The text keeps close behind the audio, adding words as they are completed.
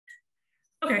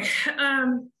Okay,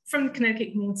 from the Connecticut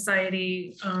Humane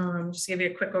Society, just to give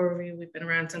you a quick overview, we've been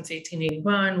around since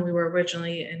 1881. We were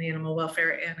originally an animal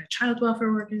welfare and a child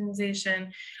welfare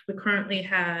organization. We currently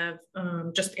have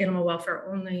just animal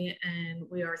welfare only, and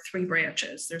we are 3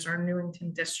 branches. There's our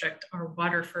Newington district, our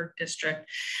Waterford district,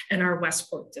 and our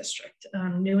Westport district.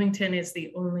 Newington is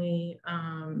the only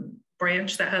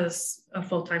branch that has a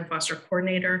full-time foster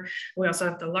coordinator. We also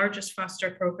have the largest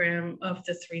foster program of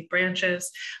the 3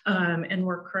 branches, and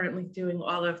we're currently doing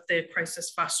all of the crisis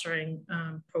fostering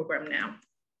program now.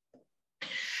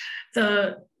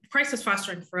 The crisis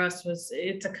fostering for us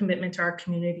it's a commitment to our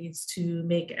communities to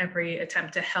make every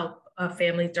attempt to help a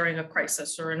family during a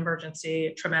crisis or an emergency,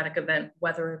 a traumatic event,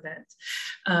 weather event.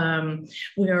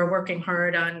 We are working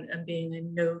hard on being a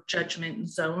no judgment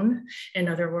zone. In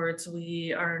other words,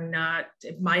 we are not,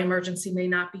 my emergency may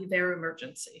not be their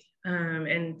emergency.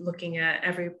 And looking at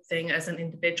everything as an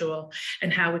individual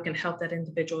and how we can help that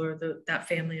individual or that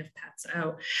family of pets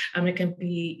out. It can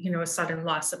be, a sudden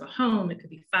loss of a home. It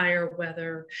could be fire,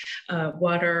 weather,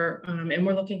 water, and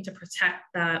we're looking to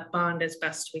protect that bond as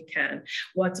best we can.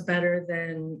 What's better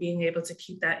than being able to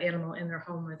keep that animal in their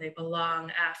home where they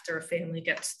belong after a family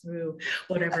gets through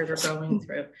whatever they're going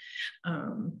through,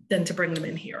 than to bring them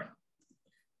in here.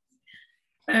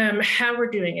 How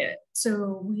we're doing it.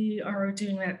 So we are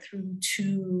doing that through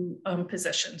 2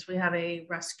 positions. We have a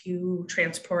rescue,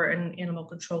 transport, and animal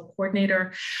control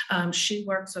coordinator. She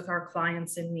works with our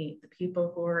clients in need, the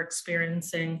people who are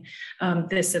experiencing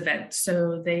this event.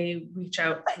 So they reach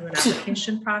out through an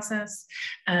application process.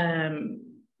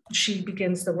 She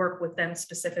begins to work with them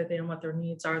specifically on what their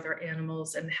needs are, their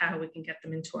animals, and how we can get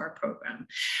them into our program.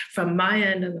 From my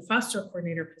end, in the foster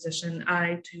coordinator position,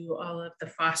 I do all of the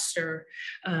foster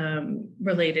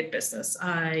related business.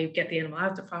 I get the animal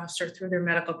out to foster through their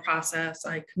medical process.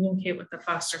 I communicate with the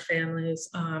foster families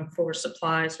for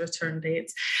supplies, return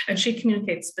dates, and she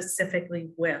communicates specifically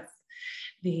with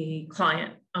the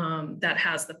client that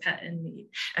has the pet in need.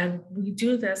 And we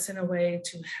do this in a way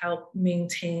to help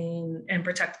maintain and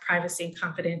protect the privacy and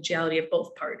confidentiality of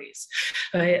both parties.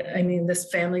 Right? I mean, this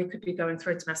family could be going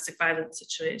through a domestic violence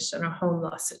situation, a home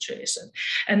loss situation,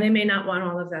 and they may not want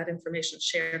all of that information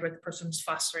shared with the person who's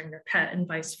fostering their pet and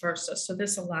vice versa. So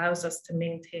this allows us to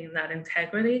maintain that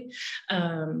integrity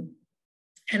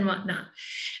and whatnot.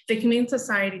 The Humane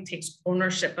Society takes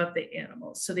ownership of the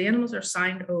animals. So the animals are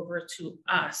signed over to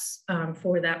us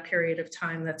for that period of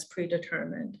time that's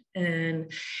predetermined. And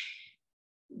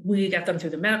we get them through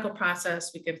the medical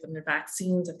process. We give them the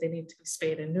vaccines if they need to be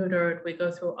spayed and neutered. We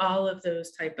go through all of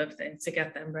those type of things to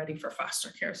get them ready for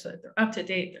foster care so that they're up to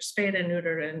date, they're spayed and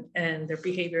neutered, and they're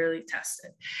behaviorally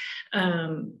tested.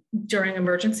 During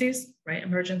emergencies, right?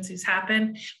 Emergencies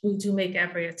happen. We do make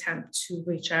every attempt to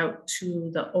reach out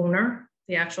to the owner,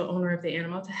 the actual owner of the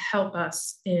animal, to help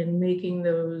us in making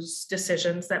those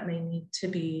decisions that may need to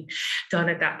be done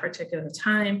at that particular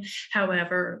time.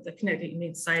 However, the Connecticut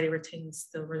Humane Society retains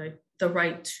the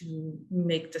right to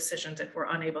make decisions if we're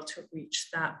unable to reach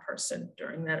that person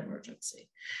during that emergency.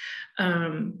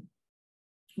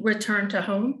 Return to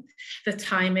home, the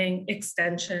timing,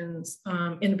 extensions,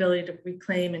 inability to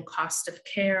reclaim, and cost of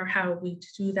care. How we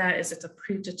do that is it's a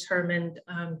predetermined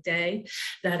day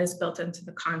that is built into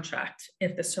the contract.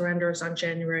 If the surrender is on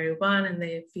January 1 and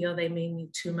they feel they may need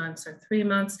 2 months or 3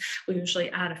 months, we usually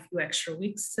add a few extra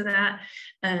weeks to that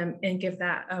and give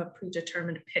that a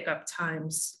predetermined pickup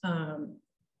times.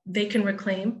 They can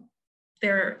reclaim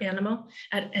their animal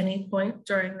at any point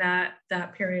during that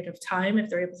period of time. If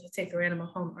they're able to take their animal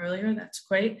home earlier, that's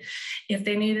great. If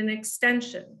they need an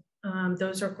extension,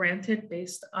 those are granted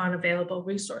based on available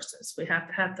resources. We have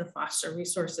to have the foster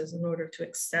resources in order to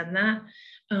extend that.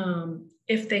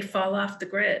 If they fall off the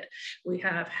grid, we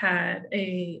have had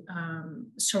a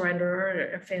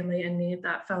surrenderer, a family in need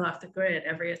that fell off the grid.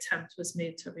 Every attempt was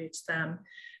made to reach them,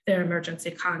 their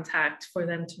emergency contact, for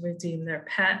them to redeem their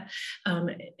pet.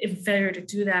 If failure to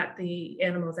do that, the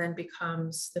animal then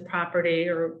becomes the property,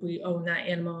 or we own that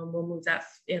animal and we'll move that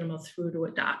animal through to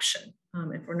adoption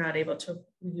if we're not able to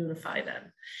reunify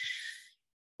them.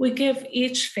 We give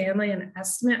each family an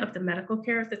estimate of the medical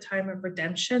care at the time of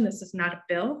redemption. This is not a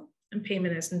bill, and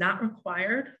payment is not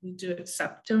required. We do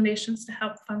accept donations to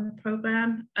help fund the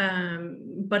program,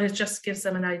 but it just gives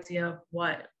them an idea of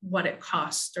what it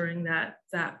costs during that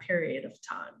period of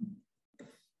time.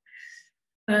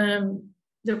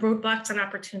 the roadblocks and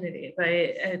opportunity,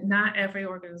 right? And not every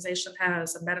organization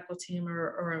has a medical team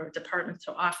or a department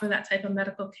to offer that type of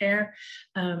medical care,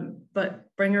 but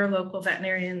bring our local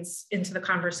veterinarians into the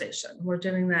conversation. We're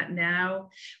doing that now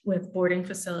with boarding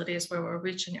facilities where we're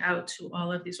reaching out to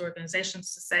all of these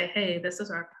organizations to say, hey, this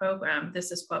is our program,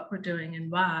 this is what we're doing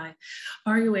and why.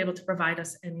 Are you able to provide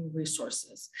us any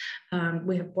resources?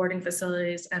 We have boarding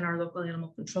facilities and our local animal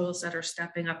controls that are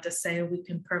stepping up to say we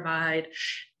can provide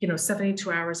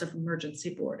 72 hours of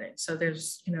emergency boarding. So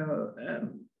there's,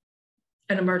 an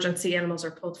emergency, animals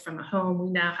are pulled from a home. We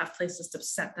now have places to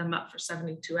set them up for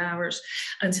 72 hours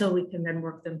until we can then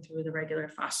work them through the regular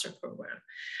foster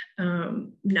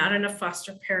program. Not enough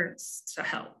foster parents to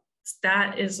help.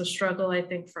 That is a struggle, I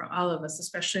think, for all of us,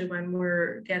 especially when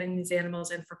we're getting these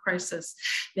animals in for crisis.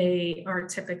 They are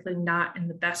typically not in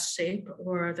the best shape,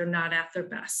 or they're not at their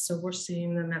best. So we're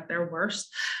seeing them at their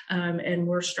worst. And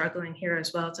we're struggling here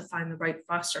as well to find the right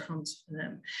foster homes for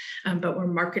them. But we're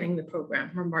marketing the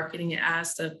program. We're marketing it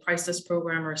as the crisis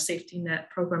program or a safety net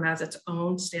program as its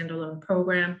own standalone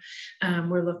program.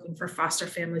 We're looking for foster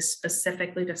families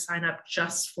specifically to sign up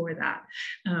just for that.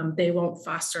 They won't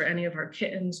foster any of our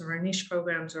kittens or our niche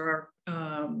programs or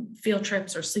our field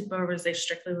trips or sleepovers. They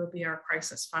strictly will be our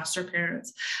crisis foster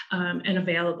parents and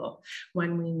available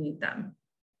when we need them.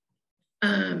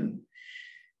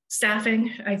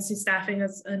 Staffing, I see staffing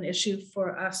as an issue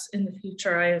for us in the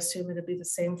future. I assume it'll be the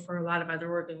same for a lot of other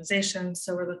organizations.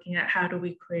 So we're looking at how do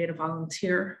we create a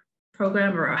volunteer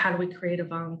program, or how do we create a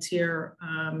volunteer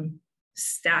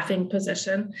staffing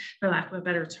position, for lack of a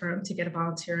better term, to get a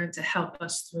volunteer in to help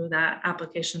us through that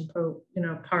application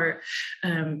part,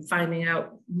 finding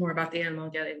out more about the animal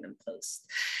and getting them placed.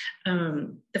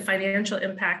 The financial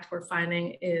impact we're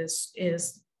finding is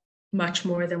much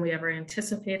more than we ever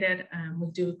anticipated.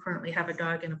 We do currently have a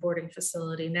dog in a boarding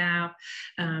facility now.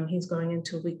 He's going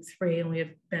into week 3, and we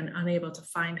have been unable to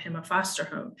find him a foster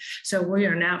home. So we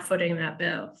are now footing that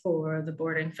bill for the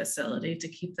boarding facility to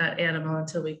keep that animal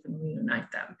until we can reunite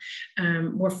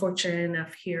them. We're fortunate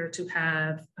enough here to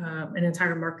have an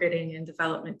entire marketing and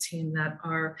development team that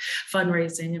are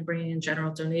fundraising and bringing in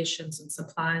general donations and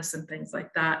supplies and things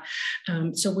like that.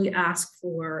 So we ask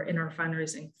for, in our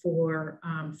fundraising, for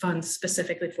funds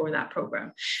specifically for that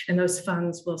program. And those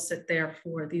funds will sit there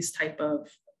for these type of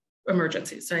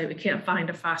emergencies. So we can't find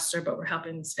a foster, but we're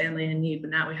helping this family in need, but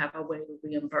now we have a way to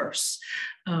reimburse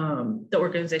the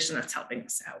organization that's helping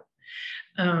us out.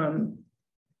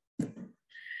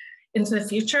 Into the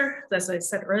future, as I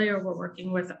said earlier, we're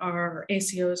working with our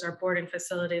ACOs, our boarding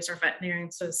facilities, our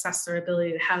veterinarians to assess their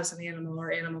ability to house an animal or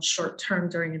animal short-term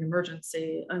during an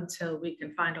emergency until we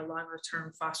can find a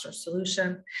longer-term foster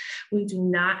solution. We do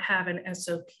not have an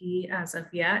SOP as of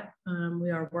yet. We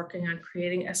are working on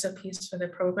creating SOPs for the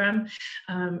program,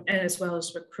 and as well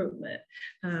as recruitment.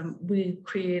 We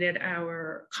created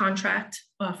our contract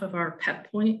off of our Pet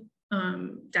Point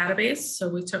database. So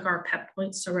we took our Pet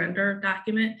Point surrender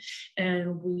document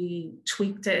and we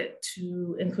tweaked it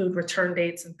to include return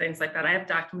dates and things like that. I have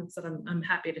documents that I'm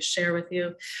happy to share with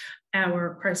you.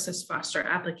 Our crisis foster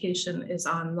application is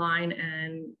online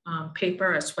and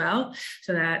paper as well,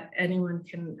 so that anyone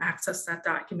can access that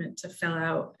document to fill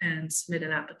out and submit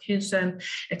an application.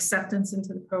 Acceptance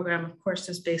into the program, of course,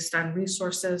 is based on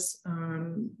resources.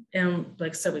 And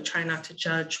like I said, we try not to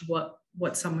judge what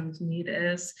someone's need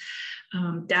is.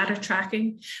 Data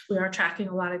tracking, we are tracking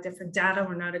a lot of different data.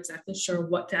 We're not exactly sure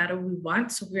what data we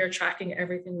want. So we are tracking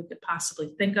everything we could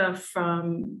possibly think of,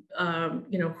 from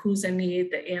who's in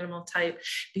need, the animal type,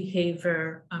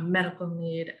 behavior, medical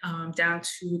need, down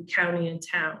to county and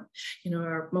town.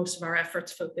 Most of our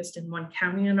efforts focused in one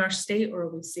county in our state, or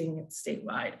are we seeing it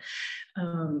statewide?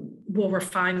 We'll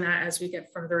refine that as we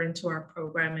get further into our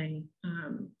programming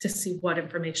to see what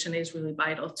information is really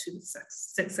vital to the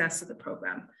success of the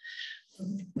program.